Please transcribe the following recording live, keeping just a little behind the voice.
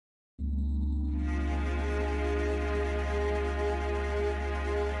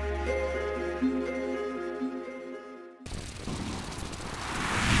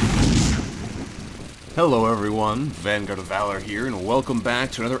Hello everyone, VanguardOfValor here, and welcome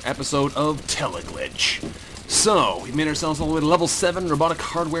back to another episode of Teleglitch. So, we've made ourselves all the way to level 7, robotic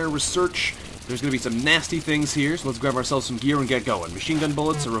hardware research. There's going to be some nasty things here, so let's grab ourselves some gear and get going. Machine gun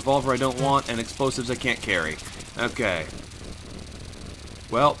bullets, a revolver I don't want, and explosives I can't carry. Okay.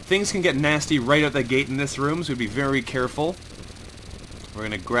 Well, things can get nasty right out the gate in this room, so we'd be very careful. We're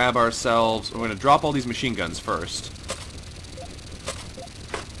going to grab ourselves... We're going to drop all these machine guns first,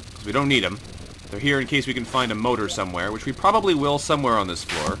 because we don't need them. They're here in case we can find a motor somewhere, which we probably will somewhere on this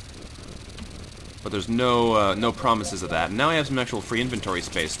floor. But there's no promises of that. And now I have some actual free inventory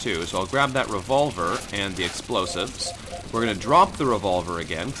space too, so I'll grab that revolver and the explosives. We're going to drop the revolver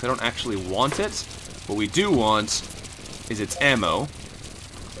again, because I don't actually want it. What we do want is its ammo.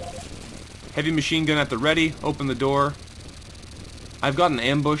 Heavy machine gun at the ready, open the door. I've gotten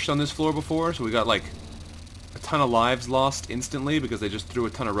ambushed on this floor before, so we got like a ton of lives lost instantly because they just threw a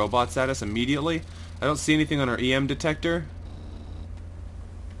ton of robots at us immediately. I don't see anything on our EM detector,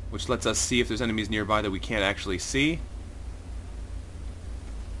 which lets us see if there's enemies nearby that we can't actually see.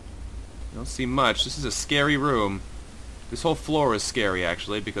 I don't see much. This is a scary room. This whole floor is scary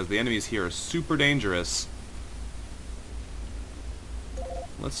actually because the enemies here are super dangerous.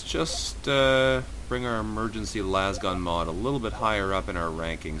 Let's just bring our emergency lasgun mod a little bit higher up in our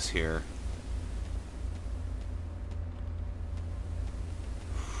rankings here.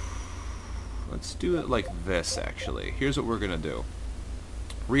 Let's do it like this, actually. Here's what we're gonna do.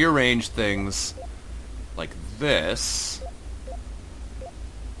 Rearrange things like this.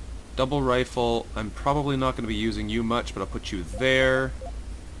 Double rifle, I'm probably not going to be using you much, but I'll put you there.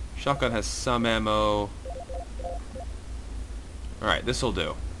 Shotgun has some ammo. Alright, this'll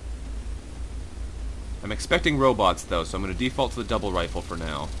do. I'm expecting robots, though, so I'm going to default to the double rifle for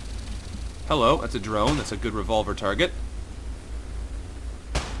now. Hello, that's a drone. That's a good revolver target.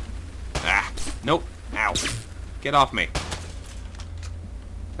 Ah, nope. Ow. Get off me.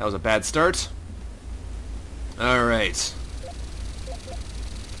 That was a bad start. Alright.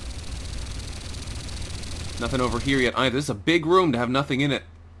 Nothing over here yet either. This is a big room to have nothing in it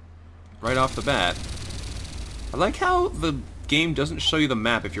right off the bat. I like how the game doesn't show you the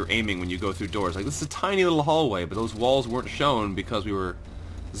map if you're aiming when you go through doors. Like, this is a tiny little hallway, but those walls weren't shown because we were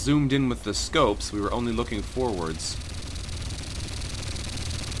zoomed in with the scopes. We were only looking forwards.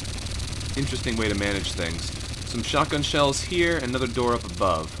 Interesting way to manage things. Some shotgun shells here, another door up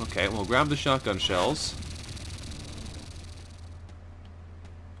above. Okay, we'll grab the shotgun shells.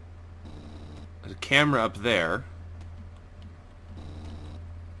 There's a camera up there.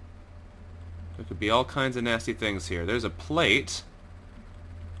 There could be all kinds of nasty things here. There's a plate.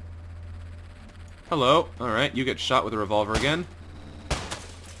 Hello. Alright, you get shot with a revolver again.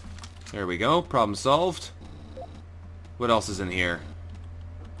 There we go. Problem solved. What else is in here?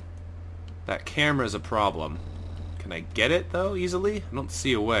 That camera is a problem. Can I get it, though, easily? I don't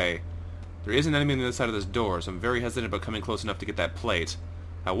see a way. There is an enemy on the other side of this door, so I'm very hesitant about coming close enough to get that plate.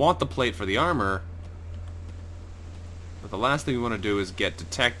 I want the plate for the armor, but the last thing we want to do is get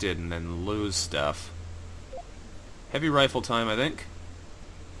detected and then lose stuff. Heavy rifle time, I think.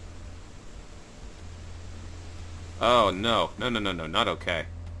 Oh, no. No, not okay.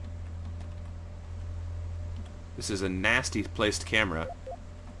 This is a nasty placed camera.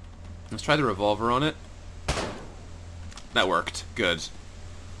 Let's try the revolver on it. That worked. Good.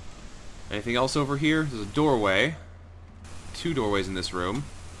 Anything else over here? There's a doorway. 2 doorways in this room.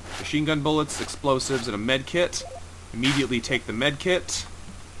 Machine gun bullets, explosives, and a med kit. Immediately take the med kit.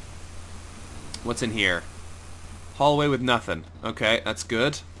 What's in here? Hallway with nothing. Okay, that's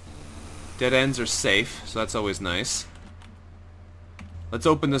good. Dead ends are safe, so that's always nice. Let's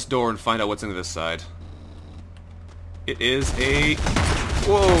open this door and find out what's on this side. It is a...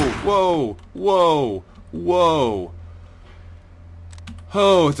 Whoa, whoa, whoa, whoa.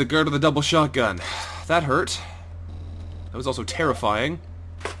 Oh, it's a guard with a double shotgun. That hurt. That was also terrifying.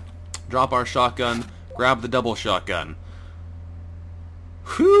 Drop our shotgun, grab the double shotgun.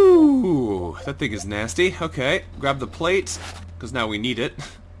 Whew, that thing is nasty. Okay, grab the plate, because now we need it.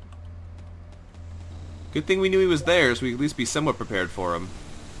 Good thing we knew he was there, so we could at least be somewhat prepared for him.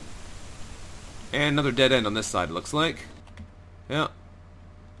 And another dead end on this side, it looks like. Yeah.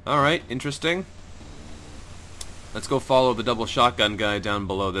 Alright, interesting. Let's go follow the double shotgun guy down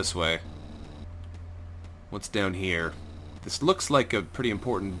below this way. What's down here? This looks like a pretty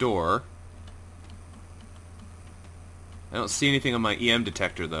important door. I don't see anything on my EM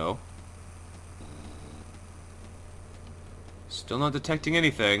detector, though. Still not detecting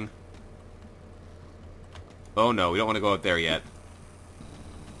anything. Oh no, we don't want to go out there yet.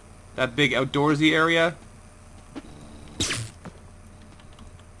 That big outdoorsy area?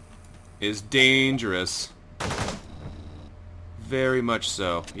 is dangerous. Very much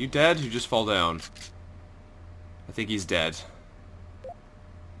so. Are you dead? You just fall down. I think he's dead.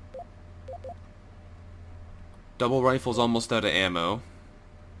 Double rifle's almost out of ammo.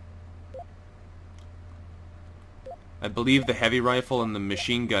 I believe the heavy rifle and the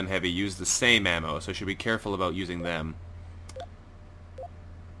machine gun heavy use the same ammo, so I should be careful about using them.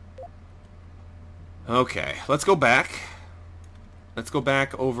 Okay, let's go back. Let's go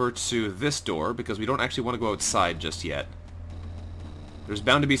back over to this door, because we don't actually want to go outside just yet. There's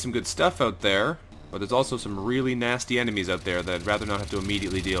bound to be some good stuff out there, but there's also some really nasty enemies out there that I'd rather not have to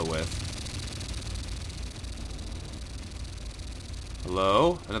immediately deal with.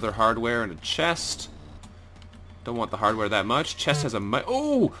 Hello? Another hardware and a chest. Don't want the hardware that much. Chest has a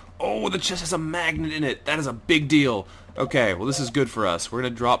oh! Oh, the chest has a magnet in it! That is a big deal! Okay, well this is good for us. We're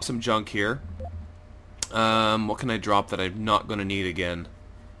gonna drop some junk here. What can I drop that I'm not gonna need again?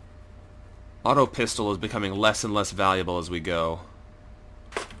 Auto pistol is becoming less and less valuable as we go.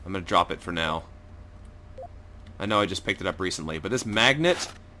 I'm gonna drop it for now. I know I just picked it up recently, but this magnet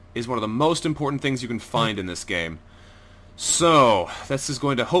is one of the most important things you can find in this game. So, this is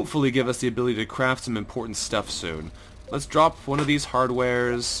going to hopefully give us the ability to craft some important stuff soon. Let's drop one of these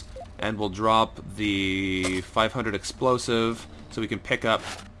hardwares, and we'll drop the 500 explosive, so we can pick up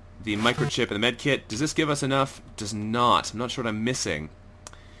the microchip and the medkit. Does this give us enough? Does not. I'm not sure what I'm missing.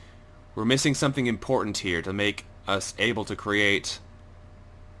 We're missing something important here to make us able to create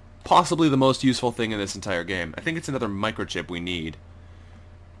possibly the most useful thing in this entire game. I think it's another microchip we need.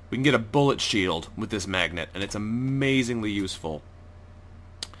 We can get a bullet shield with this magnet, and it's amazingly useful.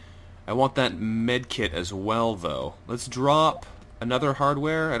 I want that medkit as well, though. Let's drop another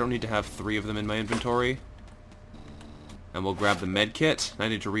hardware. I don't need to have 3 of them in my inventory. And we'll grab the medkit. I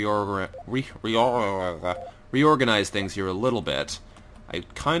need to reorganize things here a little bit. I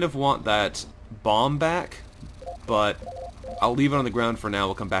kind of want that bomb back, but I'll leave it on the ground for now.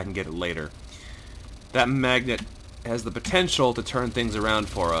 We'll come back and get it later. That magnet has the potential to turn things around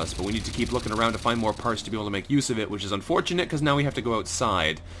for us, but we need to keep looking around to find more parts to be able to make use of it, which is unfortunate because now we have to go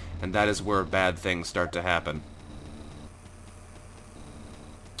outside, and that is where bad things start to happen.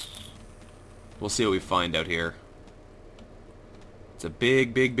 We'll see what we find out here. It's a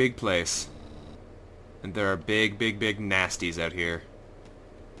big, big, big place. And there are big, big, big nasties out here.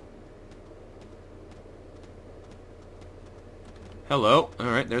 Hello.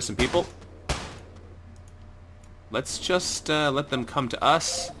 Alright, there's some people. Let's just let them come to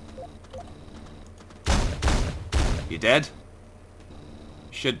us. You dead?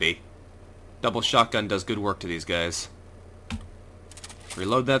 Should be. Double shotgun does good work to these guys.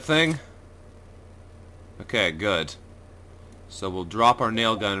 Reload that thing. Okay, good. So we'll drop our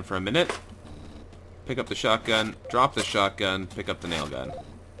nail gun for a minute. Pick up the shotgun, drop the shotgun, pick up the nail gun.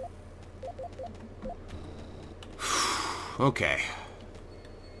 Okay.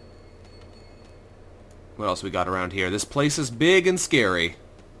 What else we got around here? This place is big and scary.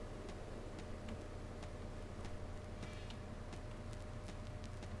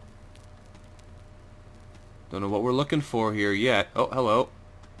 Don't know what we're looking for here yet. Oh, hello.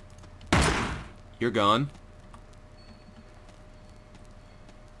 You're gone.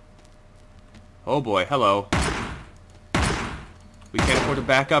 Oh boy, hello. We can't afford to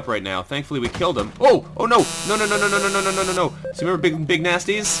back up right now. Thankfully we killed him. Oh! Oh no! No, no, no, no, no, no, no, no, no, no, no. So remember big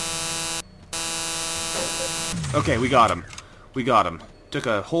nasties? Okay, we got him. We got him. Took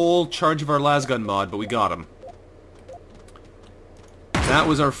a whole charge of our lasgun mod, but we got him. That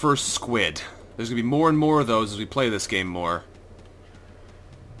was our first squid. There's gonna be more and more of those as we play this game more.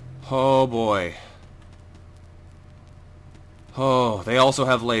 Oh boy. Oh, they also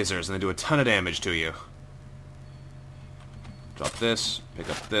have lasers, and they do a ton of damage to you. Drop this, pick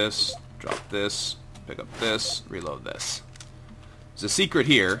up this, drop this, pick up this, reload this. There's a secret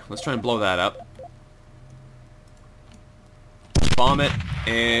here. Let's try and blow that up. Bomb it,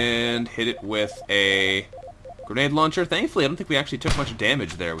 and hit it with a grenade launcher. Thankfully, I don't think we actually took much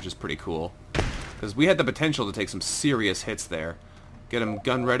damage there, which is pretty cool. Because we had the potential to take some serious hits there. Get him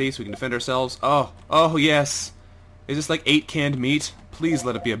gun ready so we can defend ourselves. Oh, oh yes! Is this like 8 canned meat? Please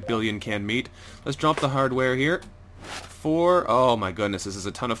let it be a billion canned meat. Let's drop the hardware here. 4. Oh my goodness, this is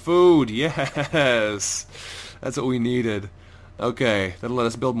a ton of food. Yes! That's what we needed. Okay, that'll let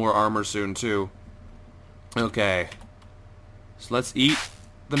us build more armor soon too. Okay. So let's eat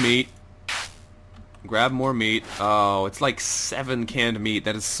the meat. Grab more meat. Oh, it's like 7 canned meat.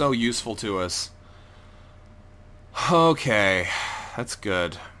 That is so useful to us. Okay, that's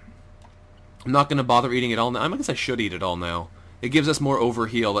good. I'm not going to bother eating it all now. I guess I should eat it all now. It gives us more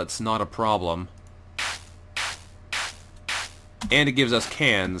overheal. That's not a problem. And it gives us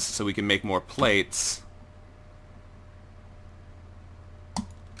cans, so we can make more plates. Yeah,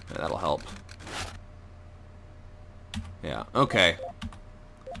 that'll help. Yeah, okay.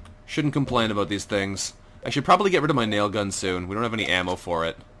 Shouldn't complain about these things. I should probably get rid of my nail gun soon. We don't have any ammo for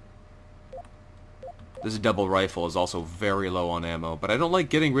it. This double rifle is also very low on ammo, but I don't like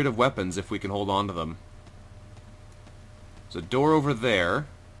getting rid of weapons if we can hold on to them. There's a door over there.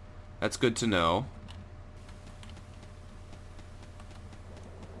 That's good to know.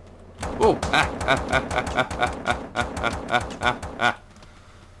 Oh!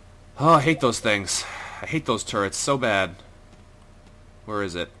 Oh, I hate those things. I hate those turrets so bad. Where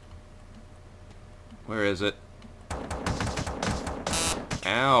is it? Where is it?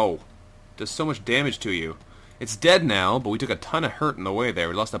 Ow! Does so much damage to you. It's dead now, but we took a ton of hurt in the way there.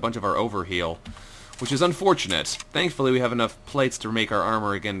 We lost a bunch of our overheal, which is unfortunate. Thankfully, we have enough plates to make our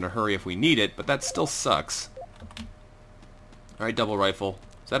armor again in a hurry if we need it, but that still sucks. Alright, double rifle.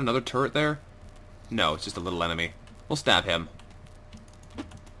 Is that another turret there? No, it's just a little enemy. We'll stab him.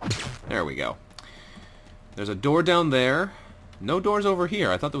 There we go. There's a door down there. No doors over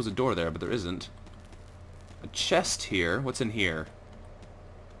here. I thought there was a door there, but there isn't. A chest here. What's in here?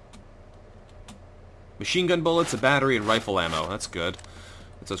 Machine gun bullets, a battery, and rifle ammo. That's good.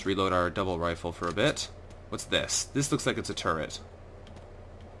 Let's just reload our double rifle for a bit. What's this? This looks like it's a turret.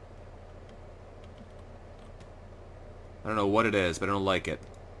 I don't know what it is, but I don't like it.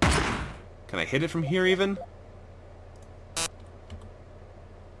 Can I hit it from here even?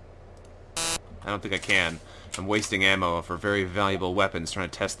 I don't think I can. I'm wasting ammo for very valuable weapons trying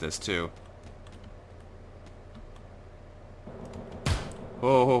to test this too.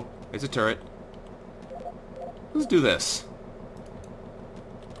 Whoa, it's a turret. Let's do this.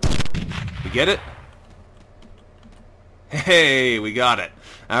 We get it? Hey, we got it.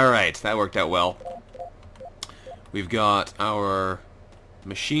 Alright, that worked out well. We've got our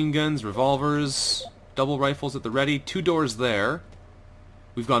machine guns, revolvers, double rifles at the ready. 2 doors there.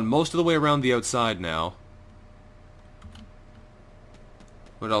 We've gone most of the way around the outside now.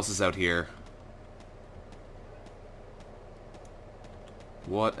 What else is out here?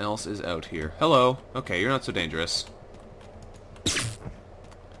 What else is out here? Hello. Okay, you're not so dangerous.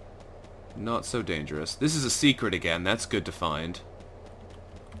 Not so dangerous. This is a secret again. That's good to find.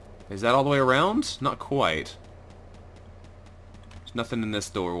 Is that all the way around? Not quite. There's nothing in this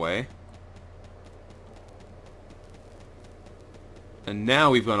doorway. And now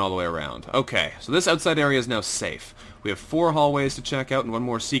we've gone all the way around. Okay, so this outside area is now safe. We have 4 hallways to check out and 1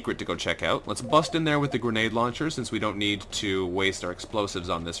 more secret to go check out. Let's bust in there with the grenade launcher since we don't need to waste our explosives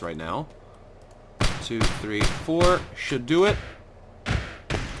on this right now. 2, 3, 4. Should do it.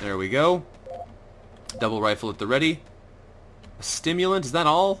 There we go. Double rifle at the ready. A stimulant, is that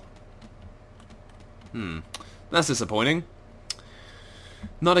all? That's disappointing.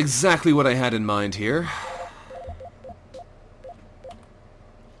 Not exactly what I had in mind here.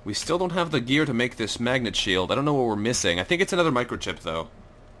 We still don't have the gear to make this magnet shield. I don't know what we're missing. I think it's another microchip, though.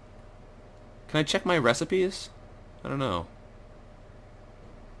 Can I check my recipes? I don't know.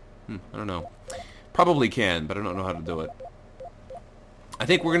 I don't know. Probably can, but I don't know how to do it. I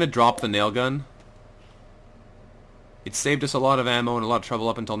think we're going to drop the nail gun. It saved us a lot of ammo and a lot of trouble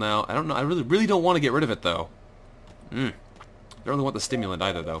up until now. I don't know. I really don't want to get rid of it, though. I don't really want the stimulant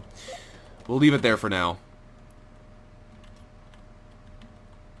either, though. We'll leave it there for now.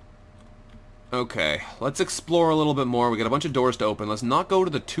 Okay, let's explore a little bit more. We got a bunch of doors to open. Let's not go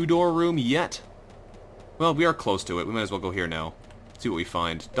to the 2-door room yet. Well, we are close to it. We might as well go here now. See what we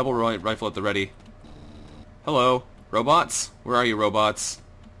find. Double rifle at the ready. Hello, robots? Where are you, robots?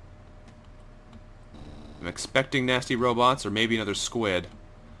 I'm expecting nasty robots or maybe another squid.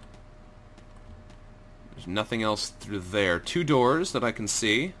 There's nothing else through there. 2 doors that I can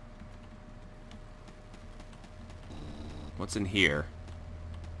see. What's in here?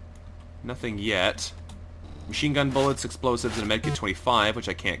 Nothing yet. Machine gun bullets, explosives, and a medkit 25, which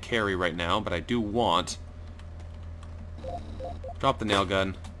I can't carry right now, but I do want. Drop the nail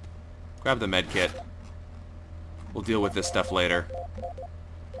gun. Grab the medkit. We'll deal with this stuff later.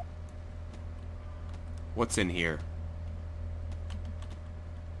 What's in here?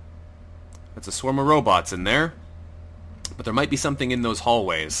 That's a swarm of robots in there. But there might be something in those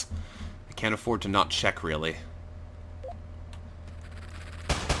hallways. I can't afford to not check, really.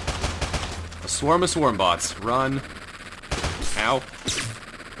 A swarm of swarm bots. Run. Ow.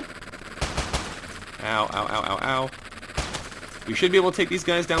 Ow, ow, ow, ow, ow. We should be able to take these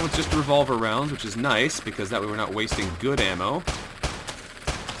guys down with just revolver rounds, which is nice, because that way we're not wasting good ammo.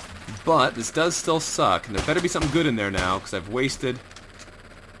 But this does still suck, and there better be something good in there now, because I've wasted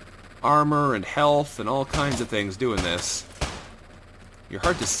armor and health and all kinds of things doing this. You're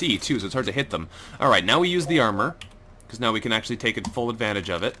hard to see, too, so it's hard to hit them. Alright, now we use the armor, because now we can actually take full advantage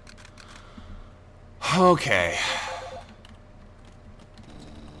of it. Okay.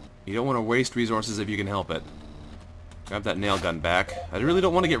 You don't want to waste resources if you can help it. Grab that nail gun back. I really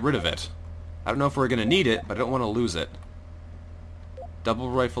don't want to get rid of it. I don't know if we're going to need it, but I don't want to lose it. Double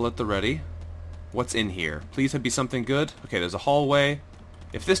rifle at the ready. What's in here? Please be something good. Okay, there's a hallway.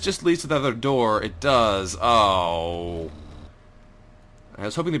 If this just leads to the other door, it does. Oh. I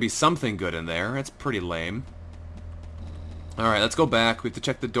was hoping there'd be something good in there. That's pretty lame. Alright, let's go back. We have to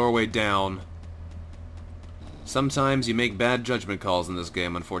check the doorway down. Sometimes you make bad judgment calls in this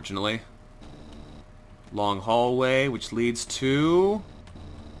game, unfortunately. Long hallway, which leads to...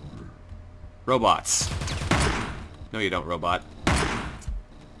 robots. No, you don't, robot.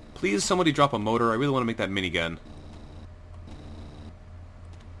 Please, somebody drop a motor. I really want to make that minigun.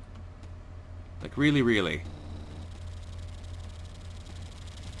 Like, really, really.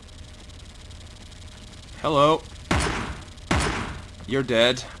 Hello. You're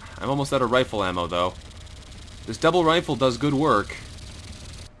dead. I'm almost out of rifle ammo, though. This double rifle does good work,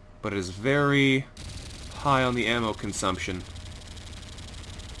 but it is very high on the ammo consumption.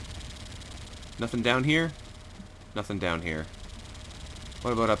 Nothing down here? Nothing down here.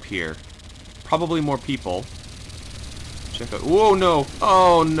 What about up here? Probably more people. Check out. Whoa, no!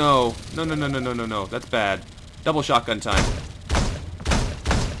 Oh, no! No, no, no, no, no, no, no. That's bad. Double shotgun time.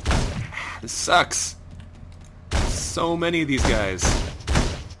 This sucks. So many of these guys.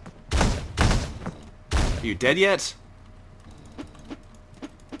 Are you dead yet?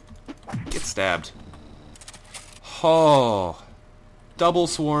 Get stabbed. Oh. Double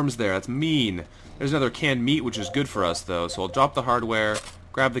swarms there. That's mean. There's another canned meat, which is good for us, though. So I'll drop the hardware,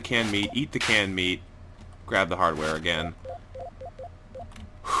 grab the canned meat, eat the canned meat, grab the hardware again.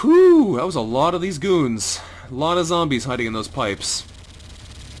 Whew! That was a lot of these goons. A lot of zombies hiding in those pipes.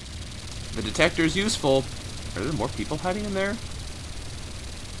 The detector's useful. Are there more people hiding in there?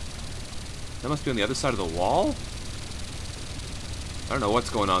 That must be on the other side of the wall? I don't know what's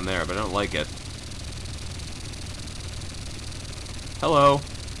going on there, but I don't like it. Hello.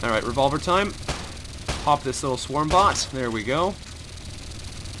 Alright, revolver time. Pop this little swarm bot. There we go.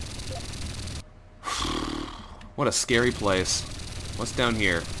 What a scary place. What's down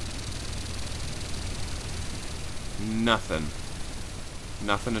here? Nothing.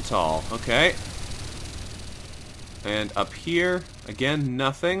 Nothing at all. Okay. And up here, again,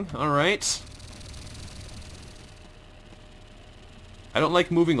 nothing. Alright. I don't like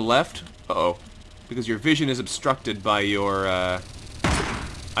moving left. Uh-oh. Because your vision is obstructed by your,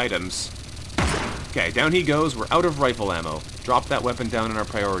 items. Okay, down he goes. We're out of rifle ammo. Drop that weapon down on our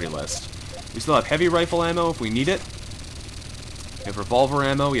priority list. We still have heavy rifle ammo if we need it. We have revolver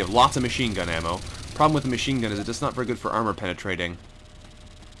ammo. We have lots of machine gun ammo. Problem with the machine gun is it's just not very good for armor penetrating.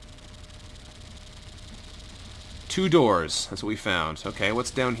 2 doors. That's what we found. Okay,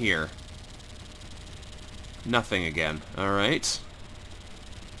 what's down here? Nothing again. Alright.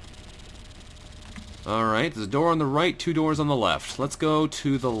 Alright, there's a door on the right, 2 doors on the left. Let's go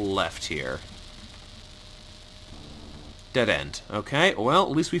to the left here. Dead end. Okay, well,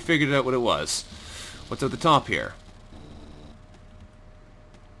 at least we figured out what it was. What's at the top here?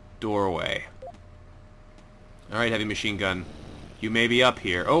 Doorway. Alright, heavy machine gun. You may be up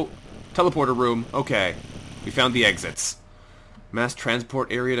here. Oh, teleporter room. Okay. We found the exits. Mass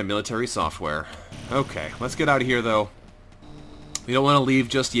transport area to military software. Okay, let's get out of here, though. We don't want to leave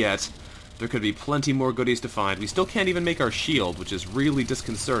just yet. There could be plenty more goodies to find. We still can't even make our shield, which is really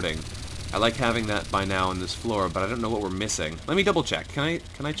disconcerting. I like having that by now on this floor, but I don't know what we're missing. Let me double check. Can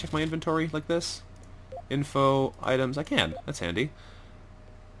I check my inventory like this? Info, items. I can. That's handy.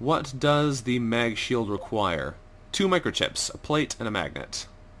 What does the mag shield require? 2 microchips, a plate, and a magnet.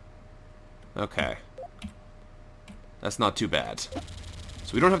 Okay. That's not too bad.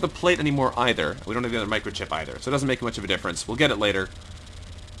 So we don't have the plate anymore either. We don't have the other microchip either. So it doesn't make much of a difference. We'll get it later.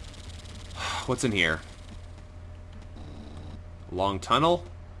 What's in here? Long tunnel.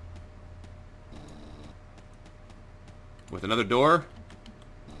 With another door.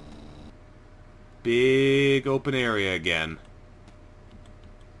 Big open area again.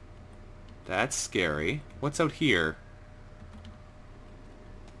 That's scary. What's out here?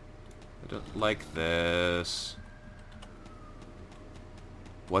 I don't like this.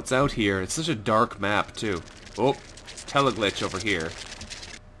 What's out here? It's such a dark map, too. Oh, Teleglitch over here.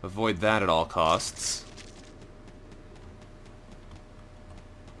 Avoid that at all costs.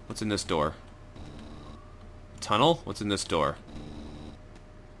 What's in this door? Tunnel? What's in this door?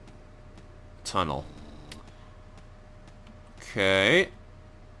 Tunnel. Okay.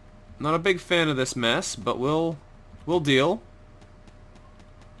 Not a big fan of this mess, but we'll deal.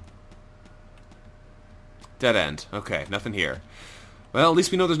 Dead end. Okay, nothing here. Well, at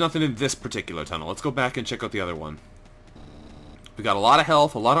least we know there's nothing in this particular tunnel. Let's go back and check out the other one. We got a lot of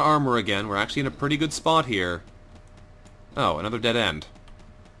health, a lot of armor again. We're actually in a pretty good spot here. Oh, another dead end.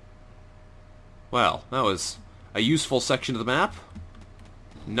 Well, that was a useful section of the map.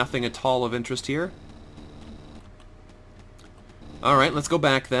 Nothing at all of interest here. Alright, let's go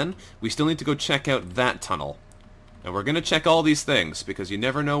back then. We still need to go check out that tunnel. And we're going to check all these things, because you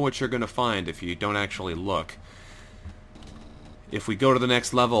never know what you're going to find if you don't actually look. If we go to the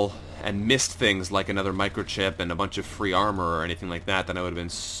next level and missed things like another microchip and a bunch of free armor or anything like that, then I would have been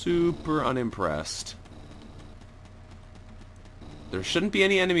super unimpressed. There shouldn't be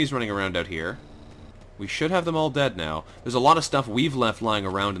any enemies running around out here. We should have them all dead now. There's a lot of stuff we've left lying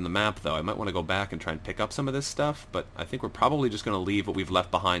around in the map, though. I might want to go back and try and pick up some of this stuff, but I think we're probably just going to leave what we've left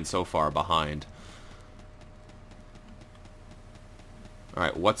behind so far behind.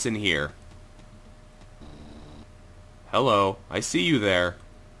 Alright, what's in here? Hello, I see you there.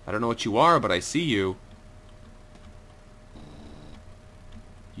 I don't know what you are, but I see you.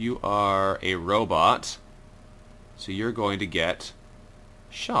 You are a robot, so you're going to get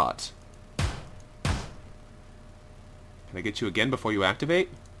shot. Can I get you again before you activate?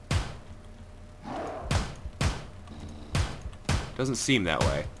 Doesn't seem that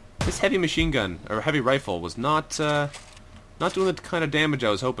way. This heavy machine gun, or heavy rifle, was not doing the kind of damage I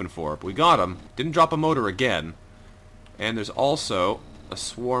was hoping for. But we got him. Didn't drop a motor again. And there's also a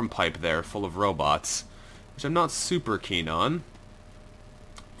swarm pipe there full of robots, which I'm not super keen on.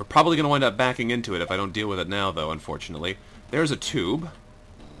 We're probably going to wind up backing into it if I don't deal with it now, though, unfortunately. There's a tube.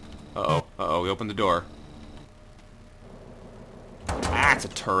 Uh-oh. Uh-oh, we opened the door. Ah, it's a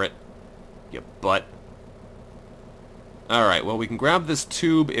turret. You butt. Alright, well, we can grab this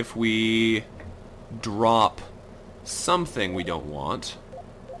tube if we drop something we don't want.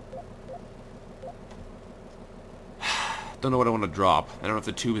 Don't know what I want to drop. I don't know if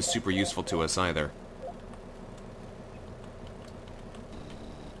the tube is super useful to us either.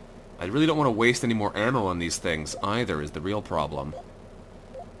 I really don't want to waste any more ammo on these things either, is the real problem.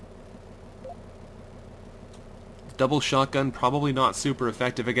 Double shotgun, probably not super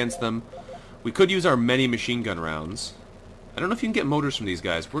effective against them. We could use our many machine gun rounds. I don't know if you can get motors from these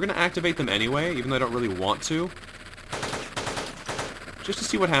guys. We're going to activate them anyway, even though I don't really want to. Just to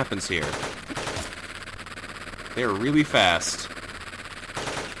see what happens here. They are really fast.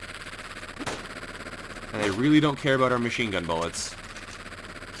 And I really don't care about our machine gun bullets.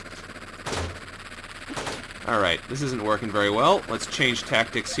 Alright, this isn't working very well. Let's change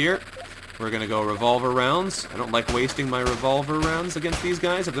tactics here. We're going to go revolver rounds. I don't like wasting my revolver rounds against these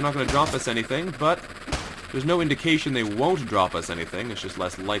guys if they're not going to drop us anything, but there's no indication they won't drop us anything. It's just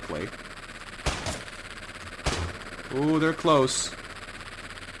less likely. Ooh, they're close.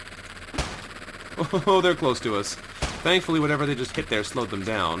 Oh, they're close to us. Thankfully, whatever they just hit there slowed them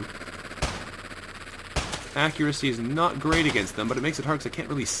down. Accuracy is not great against them, but it makes it hard because I can't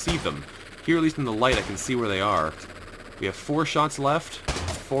really see them. Here, at least in the light, I can see where they are. We have 4 shots left,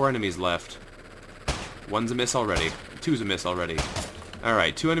 4 enemies left. 1's a miss already. 2's a miss already.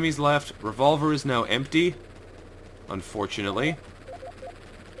 Alright, 2 enemies left. Revolver is now empty, unfortunately.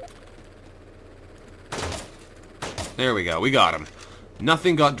 There we go, we got him.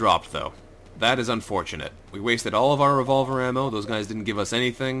 Nothing got dropped, though. That is unfortunate. We wasted all of our revolver ammo. Those guys didn't give us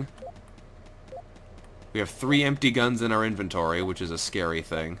anything. We have 3 empty guns in our inventory, which is a scary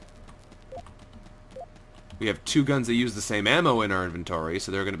thing. We have 2 guns that use the same ammo in our inventory,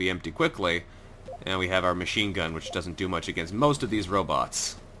 so they're going to be empty quickly. And we have our machine gun, which doesn't do much against most of these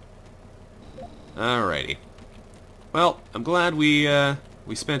robots. Alrighty. Well, I'm glad we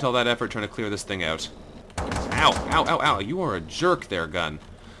spent all that effort trying to clear this thing out. Ow! Ow, ow, ow! You are a jerk there, gun.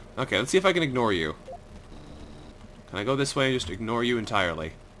 Okay, let's see if I can ignore you. Can I go this way and just ignore you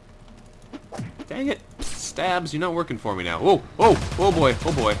entirely? Dang it! Stabs, you're not working for me now. Whoa! Whoa! Oh boy!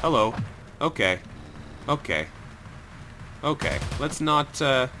 Oh boy! Hello. Okay. Okay. Okay. Let's not,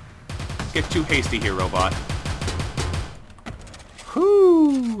 get too hasty here, robot.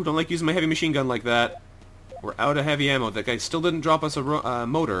 Whoo! Don't like using my heavy machine gun like that. We're out of heavy ammo. That guy still didn't drop us a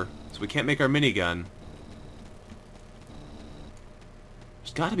motor, so we can't make our minigun.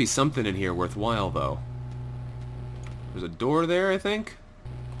 There's gotta be something in here worthwhile, though. There's a door there, I think?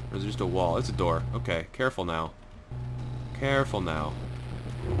 Or is it just a wall? It's a door. Okay, careful now. Careful now.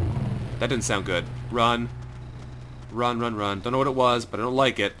 That didn't sound good. Run. Run, run, run. Don't know what it was, but I don't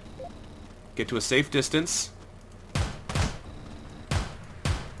like it. Get to a safe distance.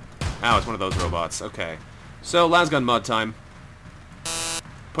 Ow, it's one of those robots. Okay. So, lasgun mod time.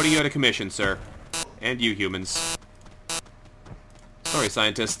 Putting you out of commission, sir. And you, humans. Sorry,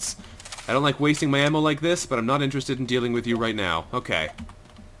 scientists. I don't like wasting my ammo like this, but I'm not interested in dealing with you right now. Okay.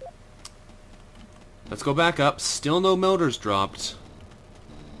 Let's go back up. Still no motors dropped.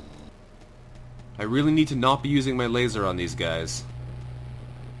 I really need to not be using my laser on these guys.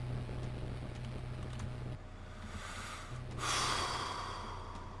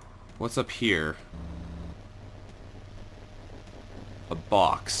 What's up here? A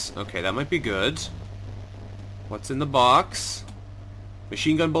box. Okay, that might be good. What's in the box?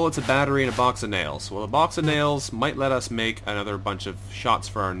 Machine gun bullets, a battery, and a box of nails. Well, a box of nails might let us make another bunch of shots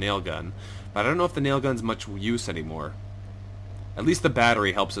for our nail gun. But I don't know if the nail gun's much use anymore. At least the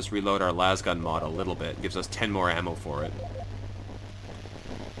battery helps us reload our lasgun mod a little bit. Gives us 10 more ammo for it.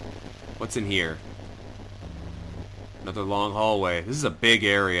 What's in here? Another long hallway. This is a big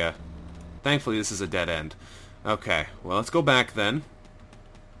area. Thankfully, this is a dead end. Okay, well, let's go back then.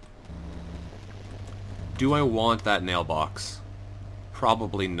 Do I want that nail box?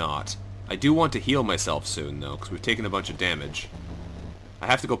 Probably not. I do want to heal myself soon, though, because we've taken a bunch of damage. I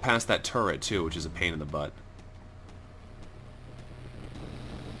have to go past that turret, too, which is a pain in the butt.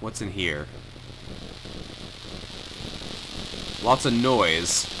 What's in here? Lots of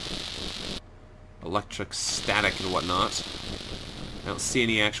noise. Electric static and whatnot. I don't see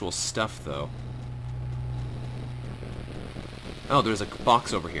any actual stuff, though. Oh, there's a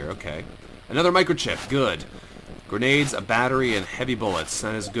box over here. Okay. Another microchip. Good. Grenades, a battery, and heavy bullets.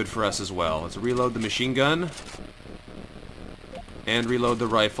 That is good for us as well. Let's reload the machine gun. And reload the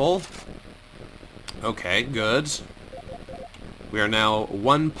rifle. Okay, good. We are now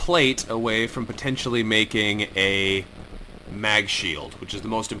one plate away from potentially making a mag shield, which is the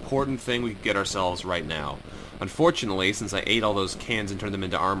most important thing we could get ourselves right now. Unfortunately, since I ate all those cans and turned them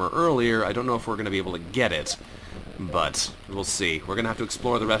into armor earlier, I don't know if we're going to be able to get it. But we'll see. We're going to have to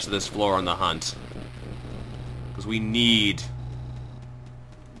explore the rest of this floor on the hunt. Because we need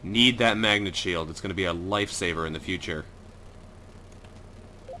that magnet shield. It's going to be a lifesaver in the future.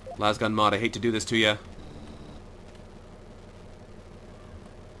 Lasgun mod, I hate to do this to you.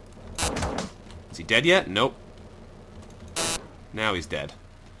 Is he dead yet? Nope. Now he's dead.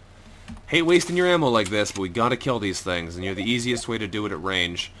 Hate wasting your ammo like this, but we gotta kill these things, and you're the easiest way to do it at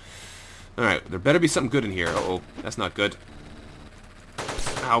range. Alright, there better be something good in here. Uh-oh, that's not good.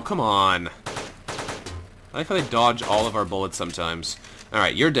 Ow, come on. I like how they dodge all of our bullets sometimes.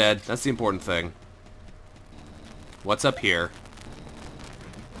 Alright, you're dead. That's the important thing. What's up here?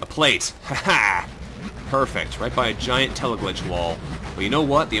 A plate. Haha! Perfect. Right by a giant Teleglitch wall. Well, you know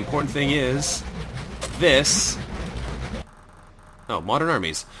what? The important thing is... this... Oh, modern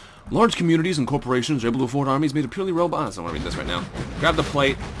armies. Large communities and corporations are able to afford armies made of purely robot... I don't want to read this right now. Grab the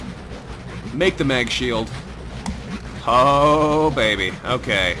plate. Make the mag shield. Oh, baby.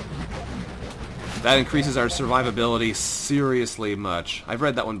 Okay. That increases our survivability seriously much. I've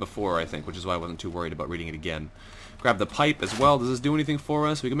read that one before, I think, which is why I wasn't too worried about reading it again. Grab the pipe as well. Does this do anything for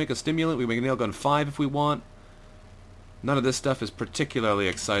us? We can make a stimulant. We can make a nail gun 5 if we want. None of this stuff is particularly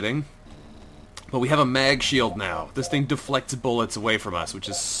exciting. But we have a mag shield now. This thing deflects bullets away from us, which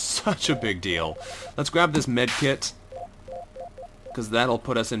is such a big deal. Let's grab this med kit, because that'll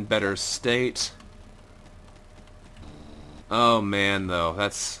put us in better state. Oh man, though.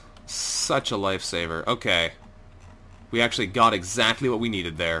 That's such a lifesaver. Okay. We actually got exactly what we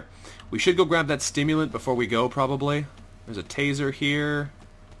needed there. We should go grab that stimulant before we go, probably. There's a taser here.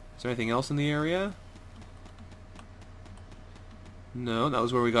 Is there anything else in the area? No, that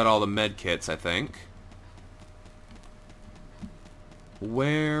was where we got all the med kits, I think.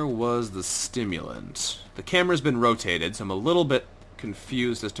 Where was the stimulant? The camera's been rotated, so I'm a little bit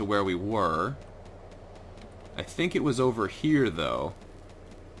confused as to where we were. I think it was over here, though.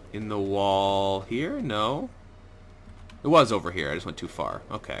 In the wall here? No. It was over here. I just went too far.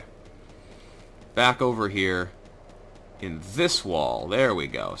 Okay. Back over here. In this wall. There we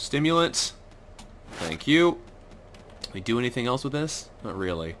go. Stimulant. Thank you. Can we do anything else with this? Not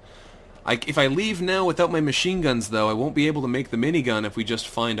really. If I leave now without my machine guns, though, I won't be able to make the minigun if we just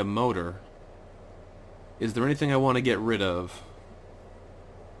find a motor. Is there anything I want to get rid of?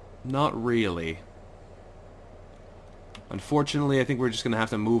 Not really. Unfortunately, I think we're just going to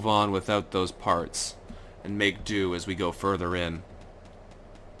have to move on without those parts and make do as we go further in.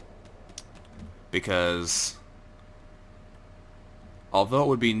 Because although it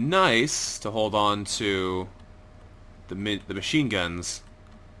would be nice to hold on to the machine guns,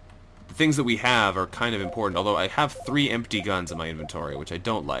 the things that we have are kind of important, although I have 3 empty guns in my inventory, which I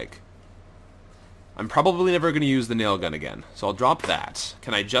don't like. I'm probably never going to use the nail gun again, so I'll drop that.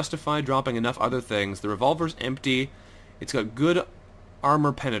 Can I justify dropping enough other things? The revolver's empty. It's got good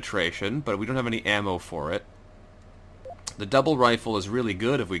armor penetration, but we don't have any ammo for it. The double rifle is really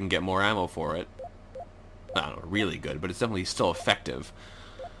good if we can get more ammo for it. I don't know, really good, but it's definitely still effective.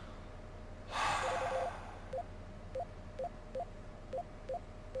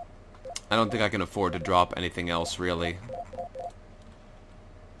 I don't think I can afford to drop anything else, really.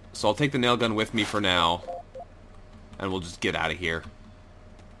 So I'll take the nail gun with me for now. And we'll just get out of here.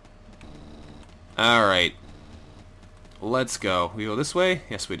 Alright. Let's go. We go this way?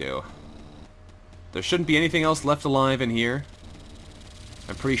 Yes, we do. There shouldn't be anything else left alive in here.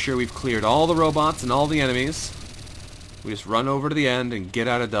 I'm pretty sure we've cleared all the robots and all the enemies. We just run over to the end and get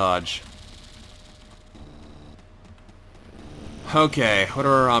out of Dodge. Okay, what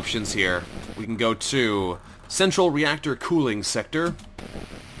are our options here? We can go to Central Reactor Cooling Sector,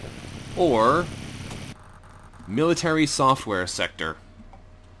 or Military Software Sector.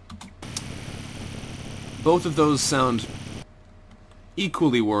 Both of those sound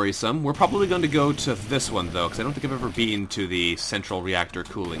equally worrisome. We're probably going to go to this one, though, because I don't think I've ever been to the Central Reactor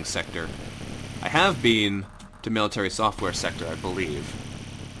Cooling Sector. I have been to Military Software Sector, I believe.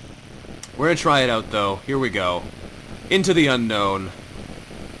 We're going to try it out, though. Here we go. Into the unknown.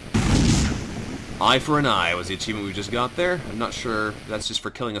 Eye for an eye was the achievement we just got there. I'm not sure if that's just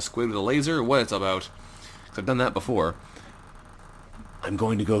for killing a squid with a laser or what it's about. 'Cause I've done that before. I'm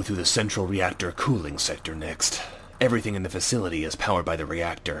going to go through the Central Reactor Cooling Sector next. Everything in the facility is powered by the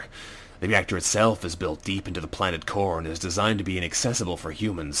reactor. The reactor itself is built deep into the planet core and is designed to be inaccessible for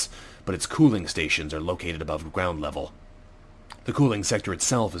humans, but its cooling stations are located above ground level. The cooling sector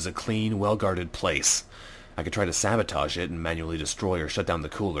itself is a clean, well-guarded place. I could try to sabotage it and manually destroy or shut down the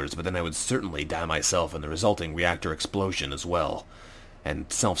coolers, but then I would certainly die myself in the resulting reactor explosion as well. And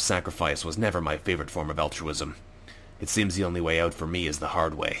self-sacrifice was never my favorite form of altruism. It seems the only way out for me is the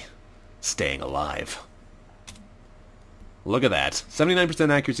hard way. Staying alive. Look at that. 79%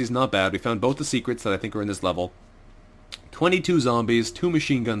 accuracy is not bad. We found both the secrets that I think are in this level. 22 zombies, 2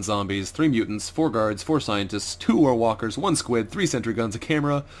 machine gun zombies, 3 mutants, 4 guards, 4 scientists, 2 war walkers, 1 squid, 3 sentry guns, a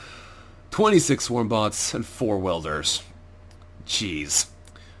camera, 26 swarm bots, and 4 welders. Jeez.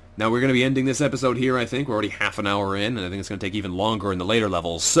 Now we're going to be ending this episode here, I think. We're already half an hour in, and I think it's going to take even longer in the later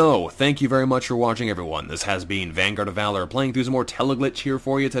levels. So, thank you very much for watching, everyone. This has been Vanguard of Valor, playing through some more Teleglitch here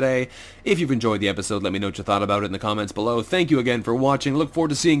for you today. If you've enjoyed the episode, let me know what you thought about it in the comments below. Thank you again for watching. Look forward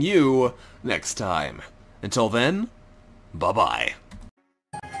to seeing you next time. Until then, bye-bye.